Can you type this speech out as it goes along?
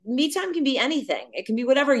me time can be anything. It can be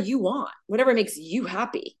whatever you want, whatever makes you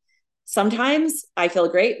happy. Sometimes I feel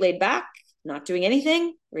great, laid back, not doing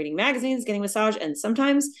anything, reading magazines, getting a massage. And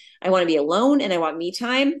sometimes I want to be alone and I want me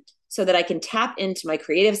time so that I can tap into my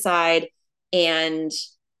creative side and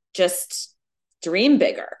just dream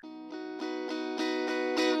bigger.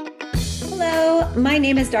 Hello, my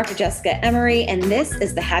name is Dr. Jessica Emery, and this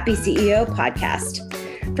is the Happy CEO podcast.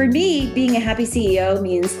 For me, being a happy CEO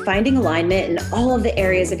means finding alignment in all of the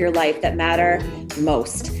areas of your life that matter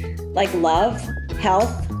most, like love,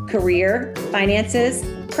 health, career, finances,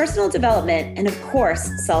 personal development, and of course,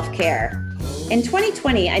 self-care. In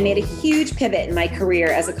 2020, I made a huge pivot in my career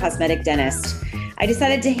as a cosmetic dentist. I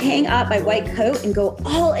decided to hang up my white coat and go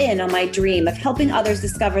all in on my dream of helping others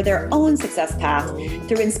discover their own success path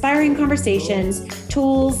through inspiring conversations,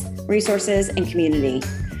 tools, resources, and community.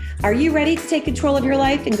 Are you ready to take control of your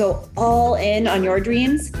life and go all in on your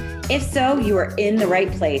dreams? If so, you are in the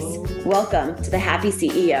right place. Welcome to the Happy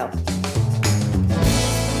CEO.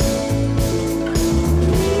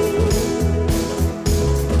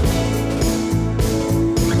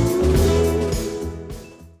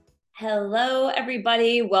 Hello,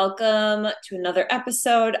 everybody. Welcome to another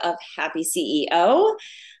episode of Happy CEO.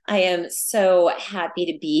 I am so happy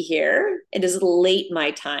to be here. It is late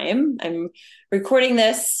my time. I'm recording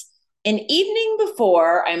this an evening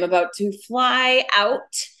before I'm about to fly out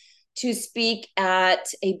to speak at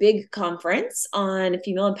a big conference on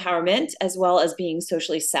female empowerment, as well as being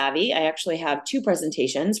socially savvy. I actually have two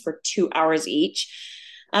presentations for 2 hours each.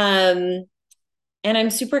 And I'm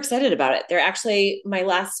super excited about it. They're actually my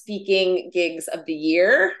last speaking gigs of the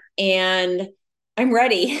year, and I'm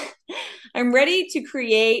ready. I'm ready to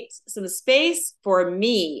create some space for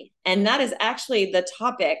me. And that is actually the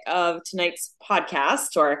topic of tonight's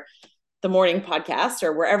podcast, or the morning podcast,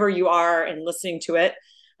 or wherever you are and listening to it.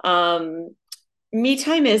 Me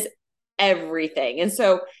time is everything. And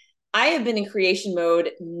so I have been in creation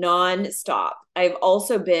mode nonstop. I've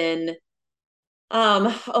also been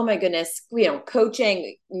oh my goodness,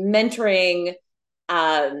 coaching, mentoring.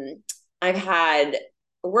 I've had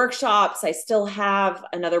workshops. I still have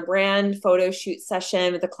another brand photo shoot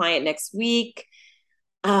session with a client next week.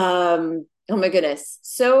 Oh my goodness,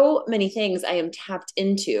 so many things I am tapped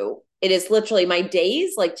into. It is literally my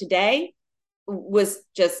days, like today was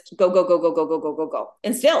just go, go, go, go, go, go, go, go, go,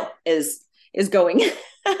 and still is going.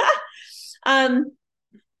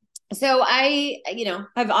 So I,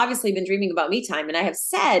 have obviously been dreaming about me time, and I have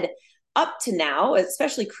said up to now,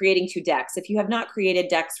 especially creating 2 decks. If you have not created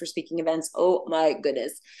decks for speaking events, oh my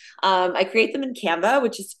goodness. I create them in Canva,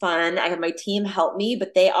 which is fun. I have my team help me,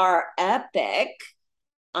 but they are epic.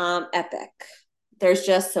 Epic. There's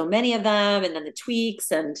just so many of them, and then the tweaks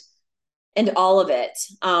and all of it.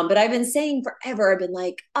 But I've been saying forever, I've been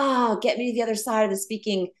like, get me to the other side of the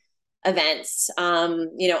speaking events. I'm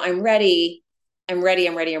ready. I'm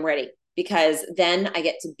ready. Because then I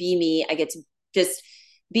get to be me. I get to just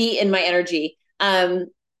be in my energy.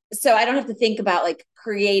 So I don't have to think about like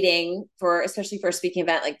creating especially for a speaking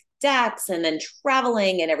event, like decks and then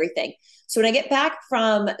traveling and everything. So when I get back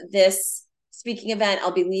from this speaking event,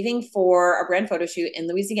 I'll be leaving for a brand photo shoot in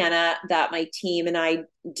Louisiana that my team and I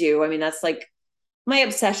do. I mean, that's like my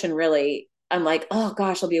obsession, really. I'm like, oh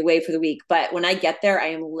gosh, I'll be away for the week. But when I get there, I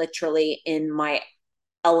am literally in my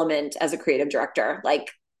element as a creative director,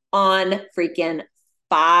 like on freaking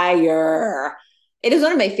fire. It is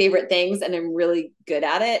one of my favorite things, and I'm really good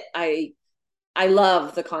at it. I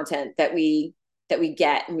love the content that we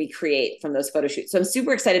get and we create from those photo shoots. So I'm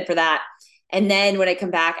super excited for that. And then when I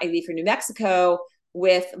come back, I leave for New Mexico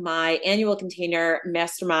with my annual container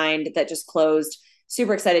mastermind that just closed.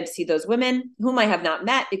 Super excited to see those women whom I have not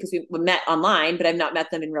met because we met online, but I've not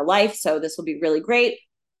met them in real life. So this will be really great.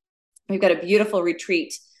 We've got a beautiful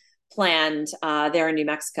retreat planned there in New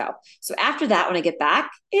Mexico. So after that, when I get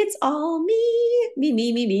back, it's all me.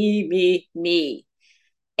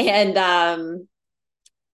 And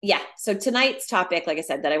so tonight's topic, like I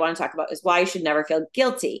said, that I want to talk about is why you should never feel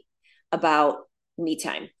guilty about me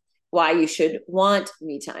time, why you should want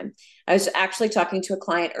me time. I was actually talking to a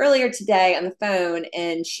client earlier today on the phone,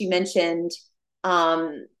 and she mentioned we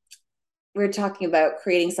were talking about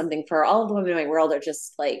creating something for all of the women in my world are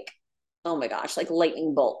just like, oh my gosh, like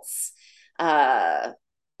lightning bolts,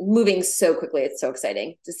 moving so quickly. It's so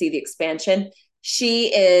exciting to see the expansion.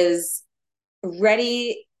 She is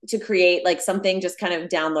ready to create like something just kind of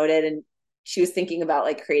downloaded, and she was thinking about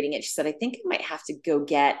like creating it. She said, I think I might have to go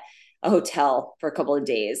get a hotel for a couple of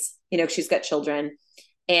days. She's got children,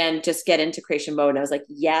 and just get into creation mode. And I was like,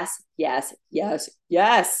 yes.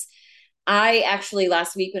 I actually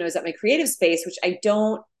last week when I was at my creative space, which I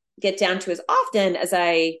don't get down to as often as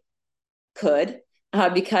I could,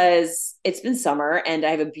 because it's been summer and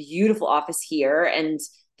I have a beautiful office here, and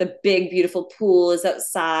the big, beautiful pool is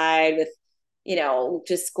outside with,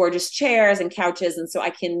 just gorgeous chairs and couches. And so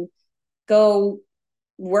I can go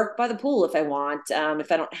work by the pool if I want,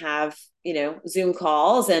 if I don't have, Zoom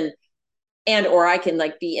calls, or I can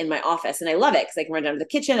like be in my office, and I love it because I can run down to the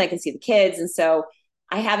kitchen, I can see the kids. And so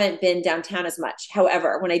I haven't been downtown as much.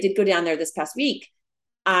 However, when I did go down there this past week,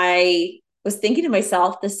 I was thinking to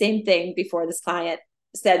myself the same thing before this client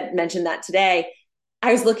mentioned that today.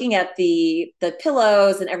 I was looking at the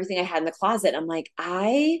pillows and everything I had in the closet. I'm like,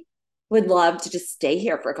 I would love to just stay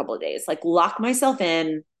here for a couple of days, like lock myself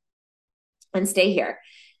in and stay here,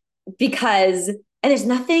 because, and there's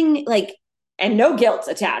nothing like, and no guilt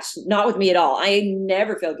attached, not with me at all. I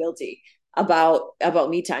never feel guilty about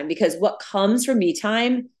me time, because what comes from me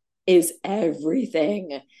time is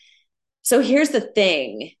everything. So here's the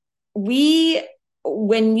thing.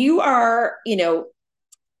 When you are,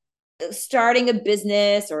 starting a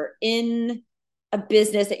business or in a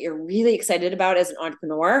business that you're really excited about as an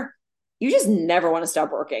entrepreneur, you just never want to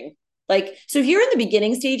stop working. Like, so if you're in the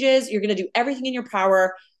beginning stages, you're going to do everything in your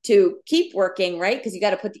power to keep working, right? Because you got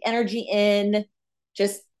to put the energy in,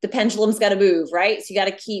 just the pendulum's got to move, right? So you got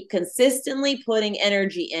to keep consistently putting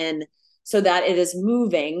energy in so that it is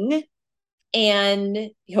moving. And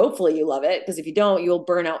hopefully you love it, because if you don't, you'll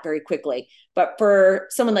burn out very quickly. But for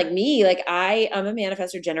someone like me, like I am a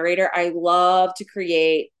manifestor generator. I love to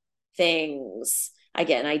create things. I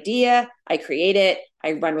get an idea, I create it,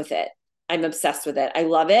 I run with it. I'm obsessed with it. I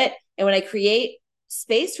love it. And when I create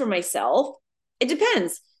space for myself, it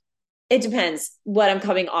depends. It depends what I'm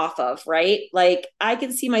coming off of, right? Like I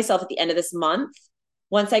can see myself at the end of this month,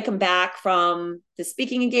 once I come back from the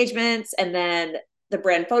speaking engagements and then the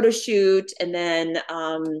brand photo shoot, and then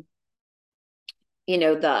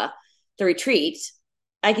the retreat,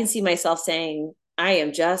 I can see myself saying, I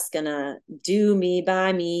am just gonna do me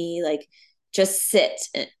by me, like just sit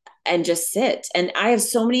and just sit. And I have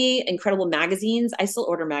so many incredible magazines. I still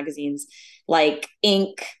order magazines like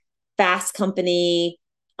Inc, Fast Company,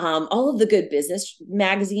 all of the good business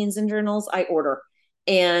magazines and journals I order,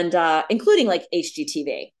 and including like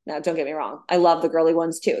HGTV. Now, don't get me wrong, I love the girly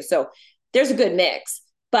ones too. So there's a good mix,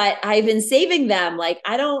 but I've been saving them. Like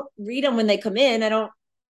I don't read them when they come in. I don't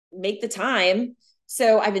make the time.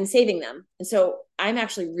 So I've been saving them. And so I'm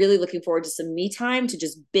actually really looking forward to some me time to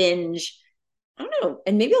just binge. I don't know.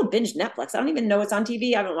 And maybe I'll binge Netflix. I don't even know what's on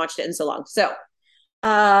TV. I haven't watched it in so long. So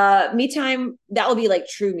me time, that will be like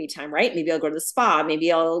true me time, right? Maybe I'll go to the spa, maybe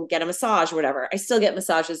I'll get a massage or whatever. I still get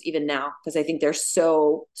massages even now because I think they're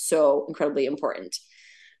so, so incredibly important.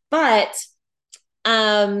 But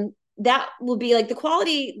that will be like the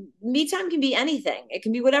quality. Me time can be anything. It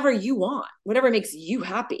can be whatever you want, whatever makes you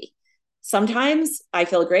happy. Sometimes I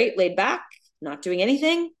feel great, laid back, not doing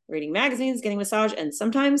anything, reading magazines, getting a massage. And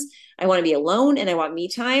sometimes I want to be alone and I want me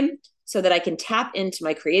time so that I can tap into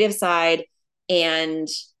my creative side and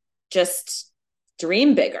just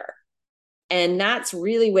dream bigger. And that's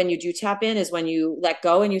really when you do tap in, is when you let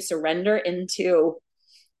go and you surrender into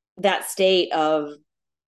that state of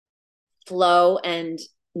flow, and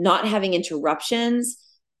not having interruptions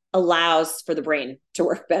allows for the brain to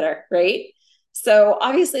work better, right? So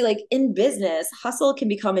obviously, like in business, hustle can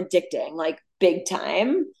become addicting, like big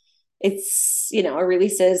time. It's, it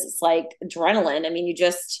releases, it's like adrenaline. I mean, you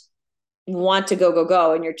just want to go, go,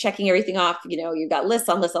 go, and you're checking everything off. You've got lists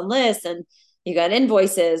on lists on lists, and you got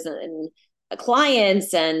invoices and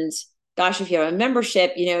clients. And gosh, if you have a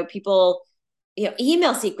membership, people,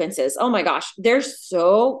 email sequences. Oh my gosh, there's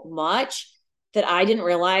so much that I didn't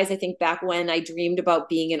realize. I think back when I dreamed about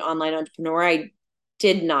being an online entrepreneur, I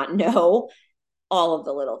did not know all of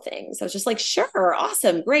the little things. I was just like, sure,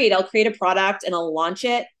 awesome, great. I'll create a product and I'll launch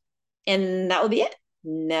it, and that will be it.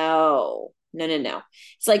 No.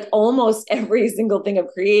 It's like almost every single thing I've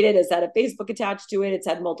created has had a Facebook attached to it. It's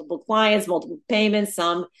had multiple clients, multiple payments.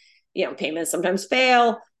 Some, payments sometimes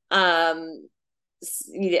fail. Oh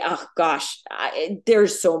gosh,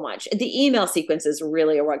 there's so much. The email sequences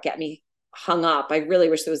really are what get me hung up. I really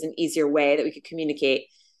wish there was an easier way that we could communicate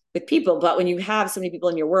with people. But when you have so many people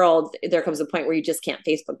in your world, there comes a point where you just can't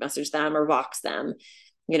Facebook message them or Vox them.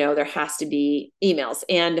 There has to be emails.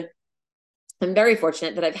 And I'm very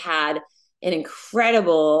fortunate that I've had an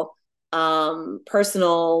incredible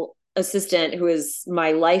personal assistant who is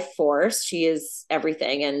my life force. She is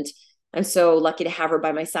everything. And I'm so lucky to have her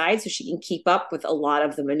by my side so she can keep up with a lot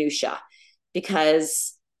of the minutia,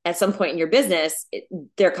 because at some point in your business,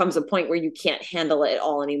 there comes a point where you can't handle it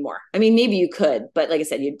all anymore. I mean, maybe you could, but like I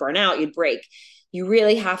said, you'd burn out, you'd break. You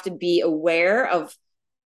really have to be aware of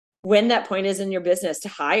when that point is in your business to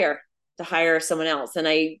hire someone else. And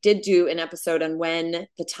I did do an episode on when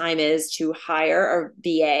the time is to hire a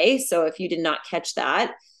VA. So if you did not catch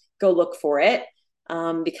that, go look for it,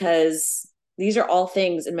 because these are all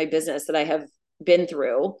things in my business that I have been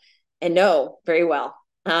through and know very well.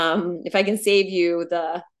 If I can save you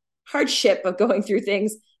the hardship of going through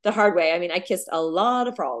things the hard way, I mean, I kissed a lot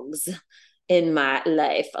of frogs in my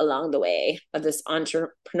life along the way of this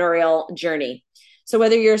entrepreneurial journey. So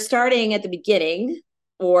whether you're starting at the beginning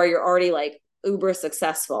or you're already like uber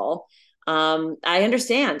successful, I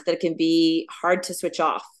understand that it can be hard to switch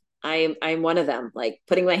off. I'm one of them, like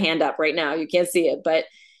putting my hand up right now. You can't see it,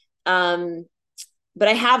 um, but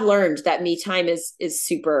I have learned that me time is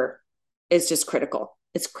just critical.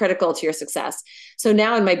 It's critical to your success. So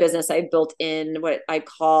now in my business, I built in what I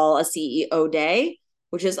call a CEO day,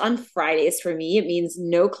 which is on Fridays for me. It means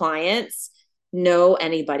no clients, no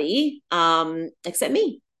anybody, except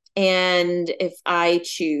me. And if I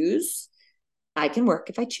choose, I can work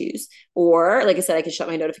if I choose. Or, like I said, I can shut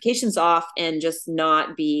my notifications off and just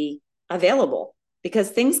not be available because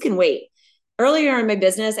things can wait. Earlier in my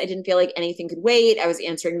business, I didn't feel like anything could wait. I was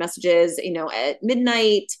answering messages, at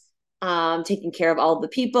midnight, taking care of all of the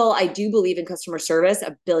people. I do believe in customer service,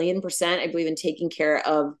 1,000,000,000%. I believe in taking care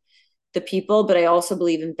of the people, but I also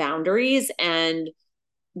believe in boundaries. And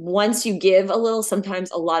once you give a little,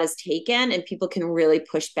 sometimes a lot is taken, and people can really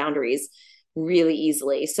push boundaries really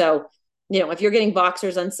easily. So, if you're getting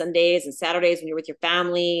boxers on Sundays and Saturdays when you're with your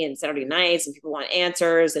family and Saturday nights and people want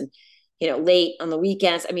answers and, late on the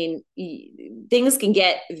weekends, I mean, things can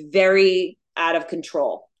get very out of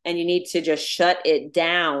control and you need to just shut it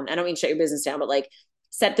down. I don't mean shut your business down, but like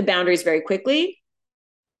set the boundaries very quickly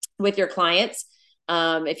with your clients.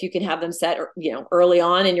 If you can have them set, early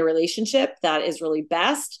on in your relationship, that is really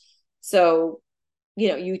best. So,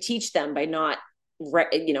 you teach them by not,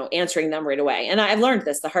 answering them right away. And I've learned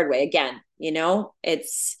this the hard way again,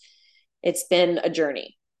 it's been a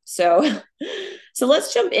journey. So, so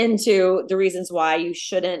let's jump into the reasons why you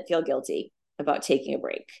shouldn't feel guilty about taking a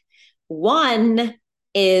break. One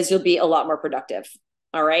is you'll be a lot more productive.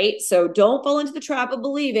 All right. So don't fall into the trap of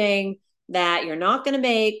believing that you're not going to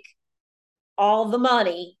make all the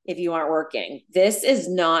money if you aren't working. This is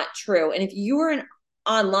not true. And if you are an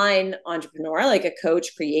online entrepreneur, like a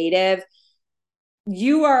coach, creative,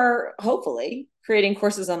 you are hopefully creating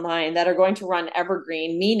courses online that are going to run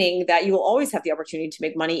evergreen, meaning that you will always have the opportunity to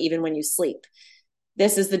make money even when you sleep.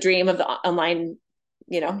 This is the dream of the online,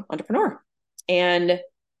 entrepreneur. And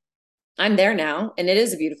I'm there now, and it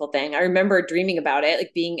is a beautiful thing. I remember dreaming about it,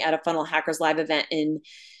 like being at a Funnel Hackers Live event in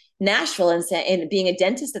Nashville and being a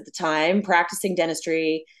dentist at the time, practicing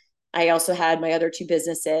dentistry. I also had my other two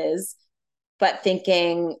businesses, but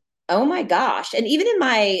thinking, oh my gosh. And even in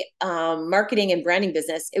my marketing and branding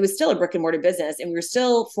business, it was still a brick and mortar business, and we were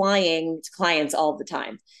still flying to clients all the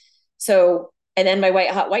time. So, and then my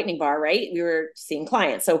hot whitening bar, right? We were seeing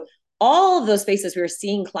clients. So all of those spaces, we were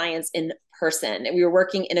seeing clients in person, and we were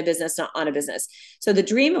working in a business, not on a business. So the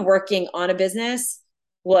dream of working on a business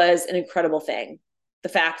was an incredible thing. The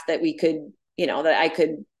fact that we could,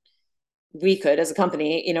 we could as a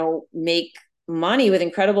company, make money with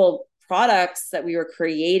incredible products that we were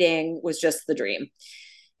creating was just the dream.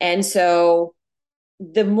 And so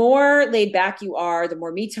the more laid back you are, the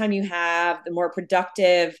more me time you have, the more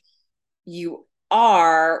productive you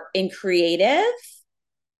are in creative,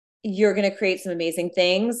 you're going to create some amazing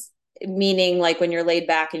things. Meaning, like when you're laid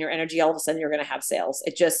back and your energy, all of a sudden you're going to have sales.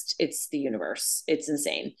 It's the universe. It's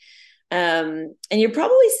insane. And you've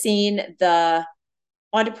probably seen the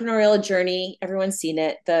entrepreneurial journey. Everyone's seen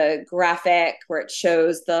it, the graphic where it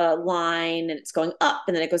shows the line and it's going up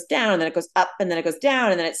and then it goes down and then it goes up and then it goes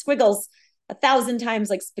down and then it squiggles 1,000 times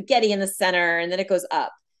like spaghetti in the center and then it goes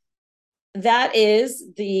up. That is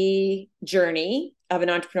the journey of an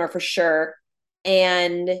entrepreneur for sure.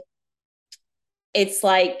 And it's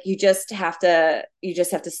like you just have to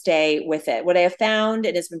stay with it. What I have found,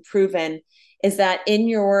 and it's been proven, is that in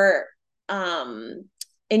your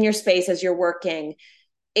space as you're working,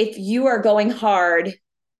 if you are going hard,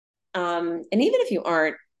 and even if you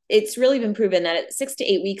aren't, it's really been proven that at 6 to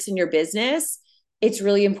 8 weeks in your business, it's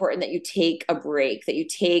really important that you take a break, that you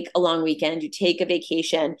take a long weekend, you take a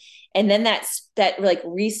vacation, and then that like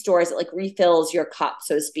restores it, like refills your cup,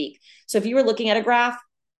 so to speak. So if you were looking at a graph,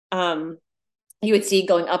 you would see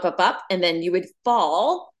going up, up, up, and then you would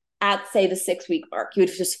fall at, say, the 6-week mark. You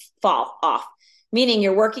would just fall off, meaning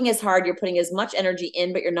you're working as hard, you're putting as much energy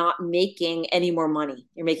in, but you're not making any more money.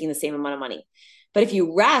 You're making the same amount of money. But if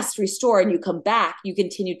you rest, restore, and you come back, you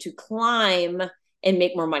continue to climb and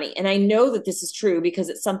make more money. And I know that this is true because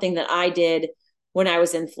it's something that I did when I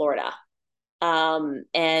was in Florida.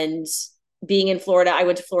 And being in Florida, I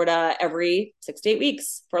went to Florida every 6 to 8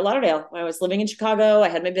 weeks for Lauderdale. When I was living in Chicago, I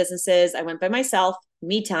had my businesses. I went by myself,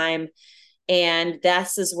 me time. And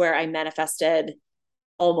this is where I manifested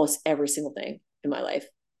almost every single thing in my life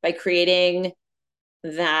by creating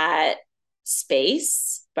that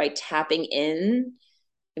space, by tapping in,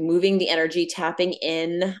 moving the energy, tapping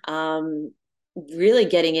in, really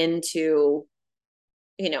getting into,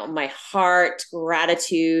 my heart,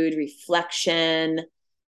 gratitude, reflection,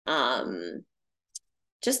 um,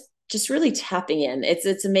 just really tapping in.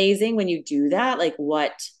 It's amazing when you do that, like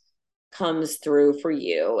what comes through for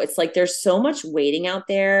you. It's like there's so much waiting out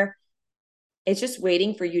there. It's just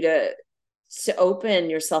waiting for you to open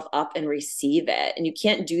yourself up and receive it. And you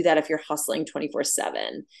can't do that if you're hustling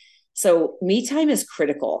 24/7. So me time is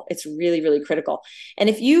critical. It's really, really critical. And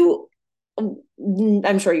if you,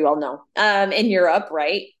 I'm sure you all know, in Europe,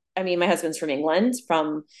 right? I mean, my husband's from England,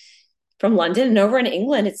 from London, and over in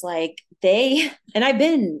England, it's like and I've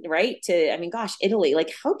been right to, I mean, gosh, Italy,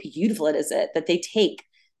 like how beautiful it that they take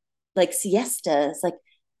like siestas, like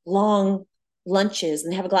long lunches,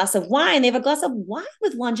 and they have a glass of wine. They have a glass of wine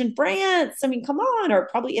with lunch in France. I mean, come on, or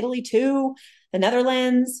probably Italy too, the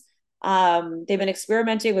Netherlands. They've been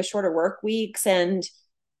experimenting with shorter work weeks, and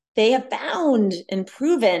they have found and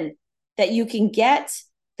proven that you can get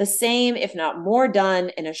the same, if not more,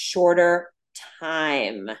 done in a shorter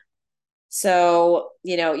time. So,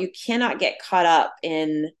 you cannot get caught up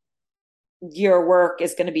in your work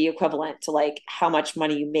is going to be equivalent to like how much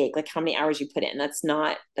money you make, like how many hours you put in. That's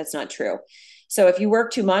not true. So if you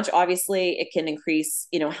work too much, obviously it can increase,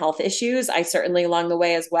 health issues. I certainly along the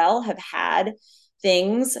way as well have had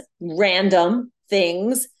random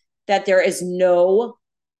things that there is no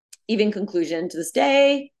even conclusion to this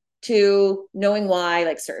day to knowing why,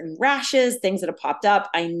 like certain rashes, things that have popped up.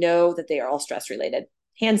 I know that they are all stress related,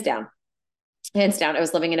 hands down. Hands down. I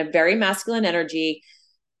was living in a very masculine energy,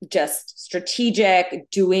 just strategic,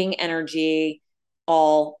 doing energy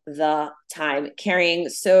all the time, carrying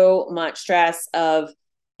so much stress of,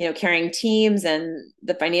 carrying teams and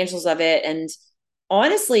the financials of it. And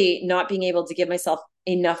honestly, not being able to give myself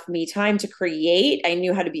enough me time to create. I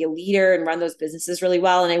knew how to be a leader and run those businesses really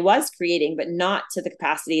well. And I was creating, but not to the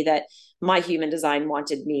capacity that my human design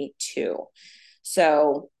wanted me to.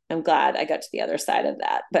 So I'm glad I got to the other side of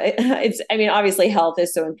that. But I mean, obviously health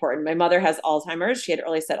is so important. My mother has Alzheimer's. She had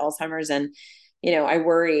early set Alzheimer's. And, I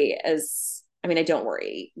worry I don't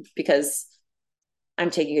worry because I'm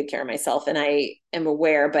taking good care of myself and I am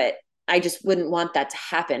aware, but I just wouldn't want that to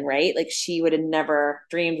happen, right? Like we would have never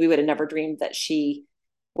dreamed that she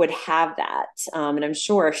would have that. And I'm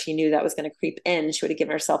sure if she knew that was going to creep in, she would have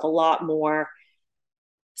given herself a lot more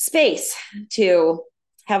space to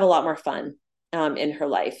have a lot more fun in her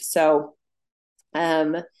life. So,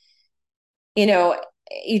 you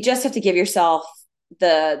just have to give yourself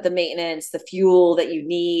the maintenance, the fuel that you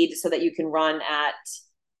need so that you can run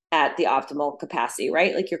at the optimal capacity,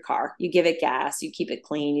 right? Like your car, you give it gas, you keep it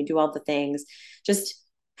clean, you do all the things, just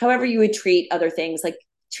however you would treat other things, like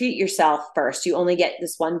treat yourself first. You only get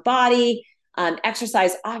this one body.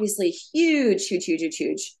 Exercise, obviously huge, huge, huge, huge,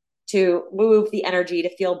 huge to move the energy,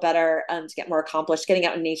 to feel better, to get more accomplished, getting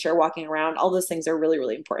out in nature, walking around, all those things are really,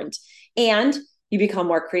 really important. And you become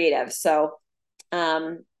more creative. So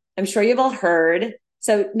I'm sure you've all heard.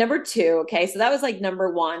 So number two, okay, so that was like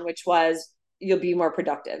number one, which was you'll be more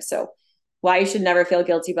productive. So why you should never feel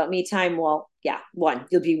guilty about me time. Well, yeah, one,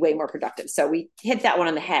 you'll be way more productive. So we hit that one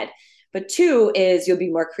on the head. But two is you'll be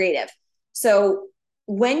more creative. So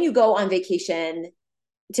when you go on vacation,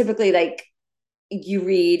 typically like you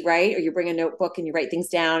read, right? Or you bring a notebook and you write things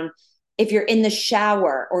down. If you're in the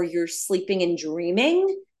shower or you're sleeping and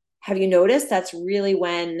dreaming, have you noticed that's really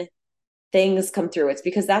when things come through? It's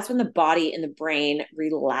because that's when the body and the brain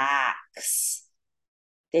relax.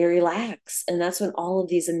 They relax. And that's when all of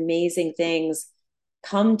these amazing things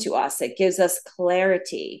come to us. It gives us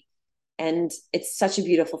clarity. And it's such a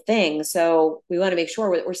beautiful thing. So we want to make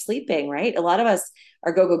sure that we're sleeping, right? A lot of us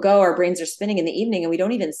are go, go, go. Our brains are spinning in the evening and we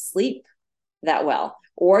don't even sleep that well.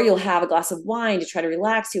 Or you'll have a glass of wine to try to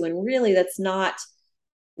relax you. And really, that's not,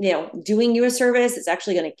 doing you a service. It's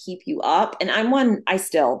actually going to keep you up. And I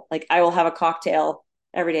will have a cocktail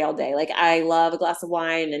every day, all day. Like I love a glass of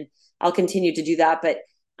wine and I'll continue to do that. But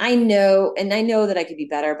I know that I could be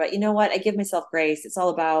better. But you know what? I give myself grace. It's all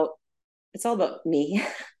about me.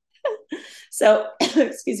 So,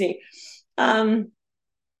 excuse me. Um,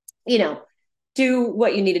 you know, do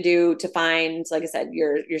what you need to do to find, like I said,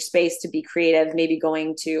 your space to be creative, maybe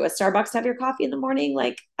going to a Starbucks to have your coffee in the morning,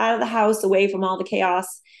 like out of the house, away from all the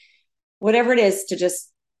chaos, whatever it is to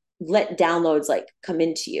just let downloads like come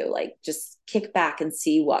into you, like just kick back and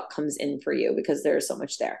see what comes in for you because there's so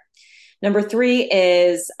much there. Number three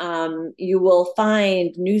is you will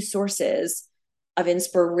find new sources of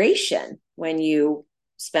inspiration when you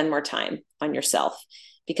spend more time on yourself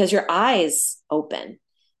because your eyes open.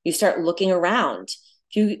 You start looking around.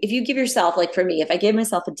 If you give yourself, like for me, if I give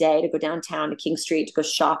myself a day to go downtown to King Street to go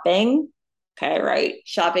shopping, okay, right?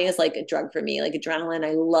 Shopping is like a drug for me, like adrenaline.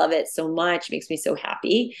 I love it so much. It makes me so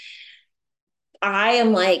happy. I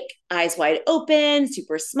am like eyes wide open,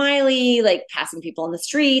 super smiley, like passing people on the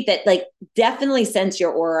street that like definitely sense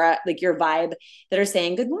your aura, like your vibe, that are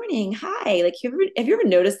saying good morning, hi. Like have you ever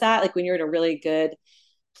noticed that? Like when you're in a really good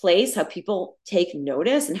place, how people take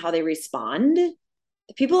notice and how they respond?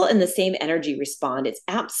 The people in the same energy respond. It's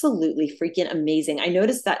absolutely freaking amazing. I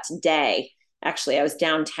noticed that today. Actually, I was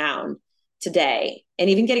downtown today and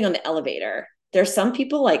even getting on the elevator. There's some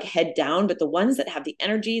people like head down, but the ones that have the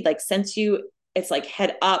energy, like sense you, it's like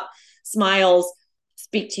head up, smiles,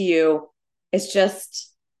 speak to you. It's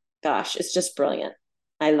just, gosh, it's just brilliant.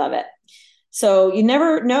 I love it. So you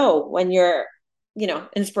never know when your,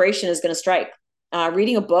 inspiration is going to strike.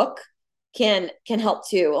 Reading a book can help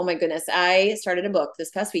too. Oh my goodness, I started a book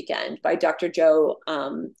this past weekend by Dr. Joe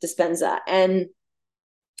Dispenza, and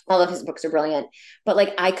all of his books are brilliant. But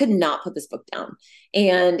like, I could not put this book down,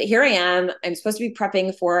 and here I am. I'm supposed to be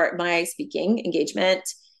prepping for my speaking engagement,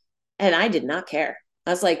 and I did not care. I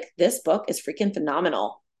was like, this book is freaking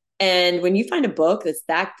phenomenal. And when you find a book that's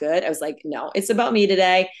that good, I was like, no, it's about me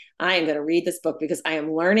today. I am going to read this book because I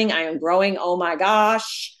am learning. I am growing. Oh my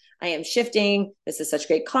gosh, I am shifting. This is such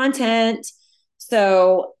great content.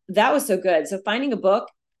 So that was so good. So finding a book,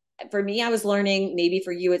 for me, I was learning. Maybe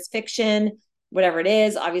for you, it's fiction, whatever it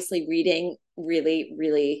is. Obviously, reading really,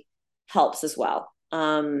 really helps as well.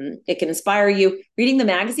 It can inspire you. Reading the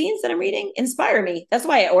magazines that I'm reading inspire me. That's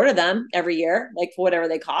why I order them every year, like for whatever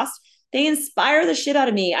they cost. They inspire the shit out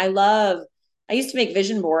of me. I used to make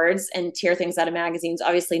vision boards and tear things out of magazines.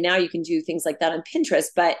 Obviously, now you can do things like that on Pinterest,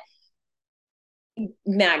 but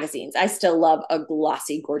magazines, I still love a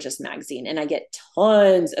glossy, gorgeous magazine, and I get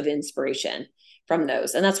tons of inspiration from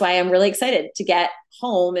those. And that's why I'm really excited to get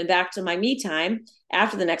home and back to my me time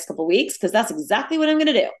after the next couple of weeks, because that's exactly what I'm going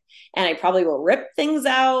to do. And I probably will rip things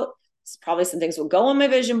out. Probably some things will go on my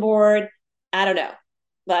vision board. I don't know,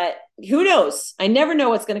 but who knows? I never know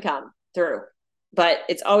what's going to come through, but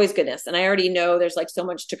it's always goodness. And I already know there's like so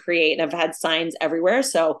much to create, and I've had signs everywhere.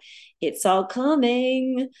 So it's all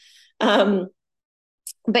coming.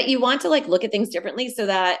 But you want to like look at things differently so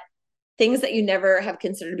that things that you never have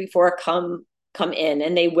considered before come in,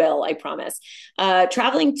 and they will, I promise.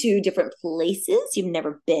 Traveling to different places you've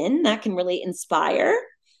never been, that can really inspire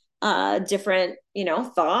different,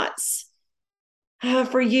 thoughts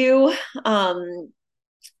for you.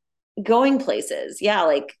 Going places, yeah,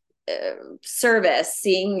 like service,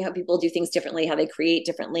 seeing how people do things differently, how they create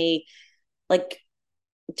differently, like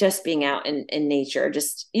just being out in nature.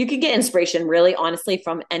 Just, you can get inspiration really honestly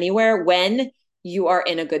from anywhere when you are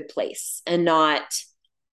in a good place and not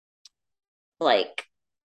like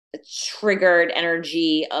a triggered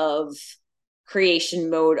energy of creation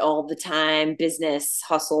mode all the time, business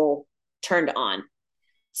hustle turned on.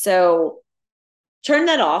 So turn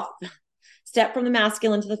that off, step from the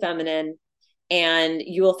masculine to the feminine, and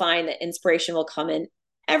you will find that inspiration will come in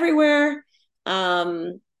everywhere.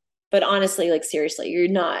 But honestly, like seriously, you're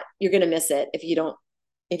going to miss it if you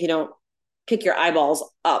don't pick your eyeballs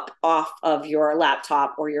up off of your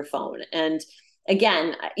laptop or your phone. And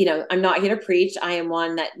again, I'm not here to preach. I am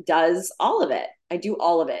one that does all of it. I do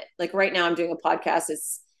all of it. Like right now I'm doing a podcast.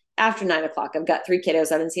 It's after 9:00. I've got 3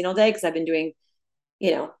 kiddos I haven't seen all day because I've been doing,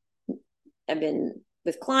 I've been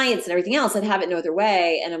with clients and everything else. I'd have it no other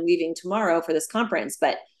way. And I'm leaving tomorrow for this conference,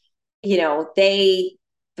 but they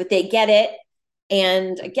get it.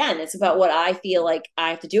 And again, it's about what I feel like I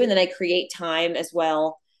have to do. And then I create time as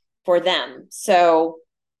well for them. So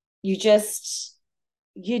you just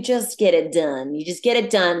get it done. You just get it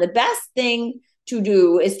done. The best thing to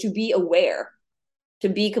do is to be aware, to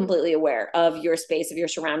be completely aware of your space, of your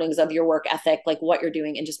surroundings, of your work ethic, like what you're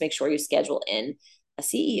doing, and just make sure you schedule in a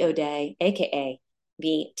CEO day, AKA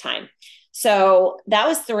me time. So that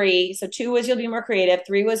was 3. So 2 was you'll be more creative.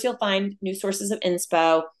 3 was you'll find new sources of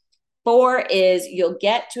inspo. 4 is you'll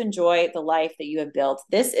get to enjoy the life that you have built.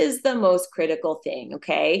 This is the most critical thing,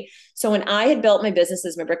 okay? So when I had built my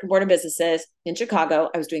businesses, my brick and mortar businesses in Chicago,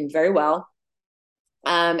 I was doing very well.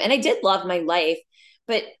 And I did love my life,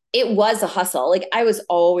 but it was a hustle. Like I was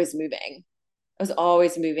always moving. I was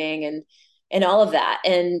always moving and all of that.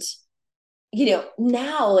 And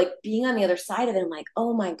now like being on the other side of it, I'm like,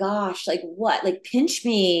 oh my gosh, like what? Like pinch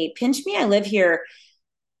me. I live here.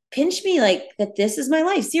 Pinch me like that. This is my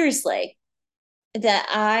life. Seriously, that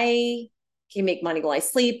I can make money while I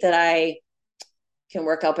sleep, that I can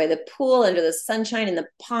work out by the pool under the sunshine and the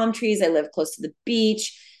palm trees. I live close to the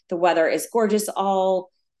beach. The weather is gorgeous all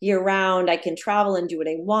year round. I can travel and do what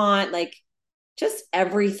I want. Like just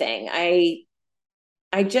everything.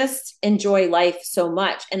 I just enjoy life so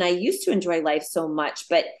much. And I used to enjoy life so much,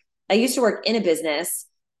 but I used to work in a business.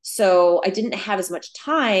 So I didn't have as much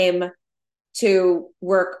time to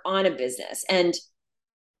work on a business. And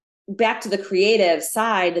back to the creative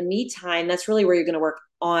side, the me time, that's really where you're going to work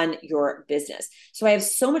on your business. So I have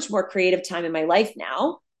so much more creative time in my life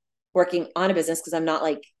now working on a business because I'm not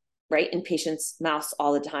like right in patient's mouths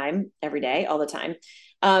all the time, every day, all the time.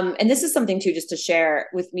 And this is something too, just to share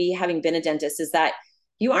with me having been a dentist, is that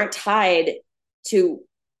you aren't tied to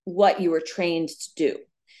what you were trained to do.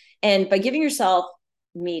 And by giving yourself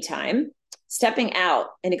me time, stepping out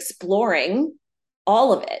and exploring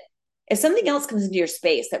all of it, if something else comes into your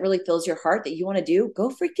space that really fills your heart that you want to do, go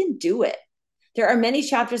freaking do it. There are many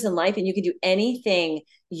chapters in life and you can do anything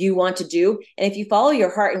you want to do. And if you follow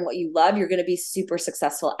your heart and what you love, you're going to be super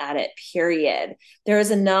successful at it, period. There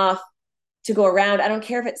is enough to go around. I don't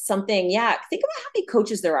care if it's something, yeah. Think about how many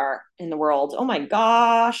coaches there are in the world. Oh my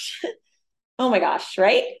gosh. Oh my gosh,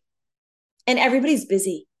 right? And everybody's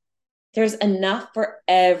busy. There's enough for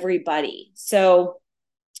everybody. So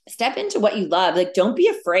step into what you love. Like, don't be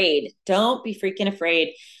afraid. Don't be freaking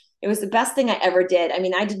afraid. It was the best thing I ever did. I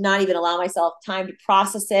mean, I did not even allow myself time to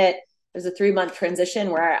process it. It was a 3-month transition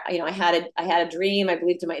where, I had a dream. I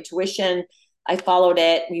believed in my intuition. I followed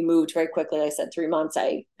it. We moved very quickly. Like I said 3 months,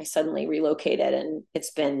 I suddenly relocated and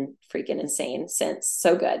it's been freaking insane since.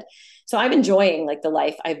 So good. So I'm enjoying like the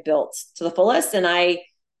life I've built to the fullest. And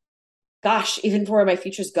gosh, even for where my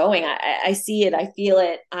future's going, I see it. I feel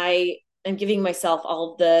it. I'm giving myself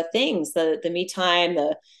all the things, the me time,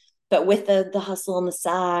 but with the hustle on the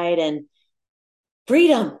side, and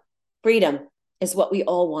freedom. Freedom is what we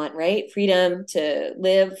all want, right? Freedom to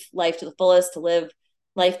live life to the fullest, to live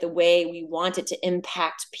life the way we want it to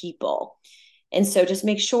impact people. And so just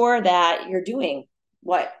make sure that you're doing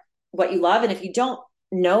what you love. And if you don't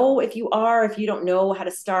know if you don't know how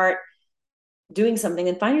to start doing something,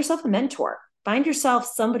 then find yourself a mentor. Find yourself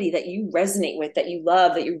somebody that you resonate with, that you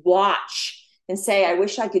love, that you watch and say, I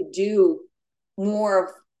wish I could do more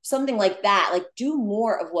of something like that. Like, do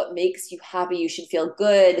more of what makes you happy. You should feel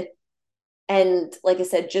good. And like I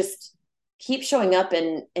said, just keep showing up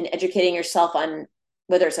and educating yourself on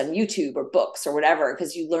whether it's on YouTube or books or whatever,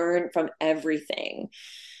 because you learn from everything.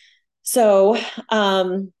 So,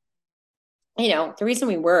 the reason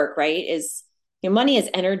we work, right, is money is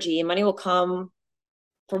energy, and money will come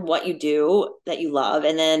from what you do that you love.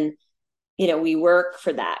 And then, we work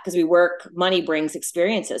for that because money brings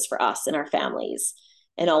experiences for us and our families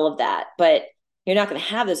and all of that. But you're not going to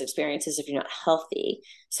have those experiences if you're not healthy.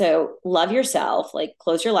 So love yourself, like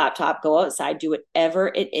close your laptop, go outside, do whatever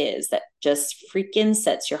it is that just freaking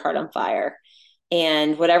sets your heart on fire.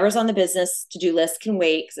 And whatever's on the business to-do list can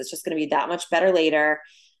wait because it's just going to be that much better later.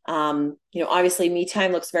 Obviously me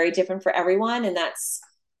time looks very different for everyone, and that's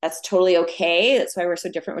totally okay. That's why we're so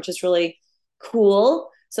different, which is really cool.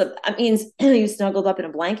 So that means you snuggled up in a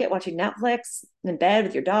blanket watching Netflix in bed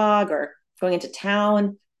with your dog, or going into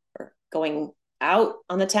town, or going out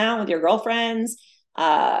on the town with your girlfriends,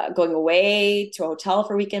 going away to a hotel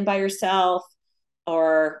for a weekend by yourself,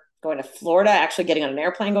 or going to Florida, actually getting on an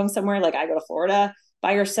airplane, going somewhere. Like I go to Florida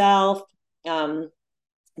by yourself,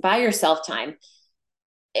 by yourself time.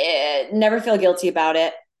 Never feel guilty about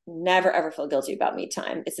it. Never ever feel guilty about me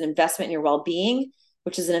time. It's an investment in your well-being,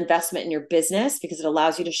 which is an investment in your business because it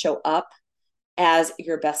allows you to show up as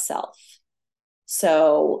your best self.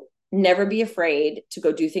 So never be afraid to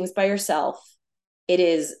go do things by yourself. It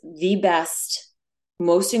is the best,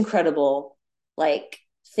 most incredible like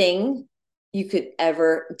thing you could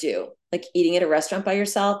ever do. Like eating at a restaurant by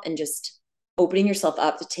yourself and just opening yourself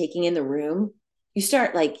up to taking in the room. You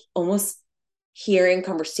start like almost hearing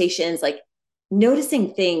conversations, like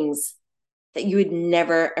noticing things that you would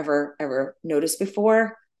never, ever, ever notice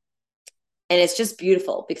before. And it's just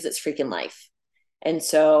beautiful because it's freaking life. And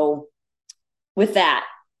so with that,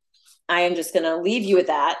 I am just going to leave you with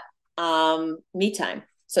that. Me time.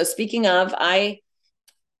 So speaking of, I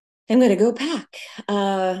am going to go pack,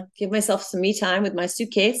 give myself some me time with my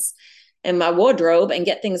suitcase and my wardrobe and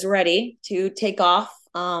get things ready to take off.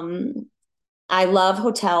 I love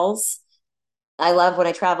hotels. I love when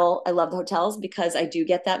I travel. I love the hotels because I do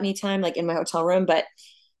get that me time, like in my hotel room. But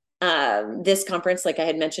this conference, like I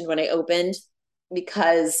had mentioned when I opened,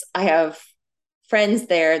 because I have friends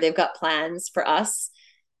there. They've got plans for us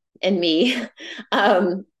and me.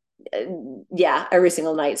 um, yeah, every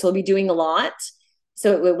single night. So we'll be doing a lot.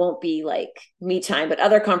 So it won't be like me time, but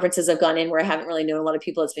other conferences I've gone in where I haven't really known a lot of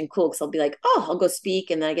people. It's been cool because I'll be like, oh, I'll go speak.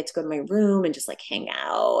 And then I get to go to my room and just like hang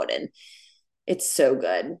out. And it's so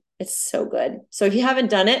good. It's so good. So if you haven't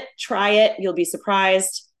done it, try it. You'll be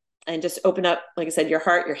surprised, and just open up, like I said, your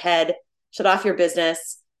heart, your head, shut off your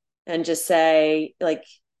business, and just say, like,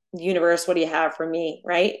 universe, what do you have for me?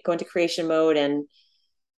 Right? Go into creation mode and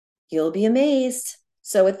you'll be amazed.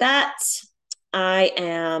 So with that, I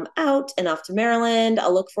am out and off to Maryland.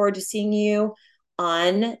 I'll look forward to seeing you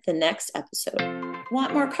on the next episode.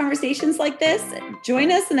 Want more conversations like this?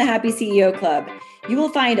 Join us in the Happy CEO Club. You will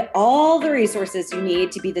find all the resources you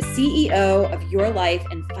need to be the CEO of your life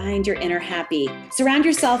and find your inner happy. Surround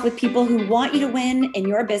yourself with people who want you to win in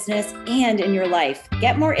your business and in your life.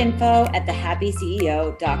 Get more info at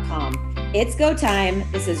thehappyceo.com. It's go time.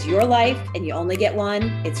 This is your life and you only get one.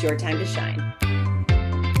 It's your time to shine.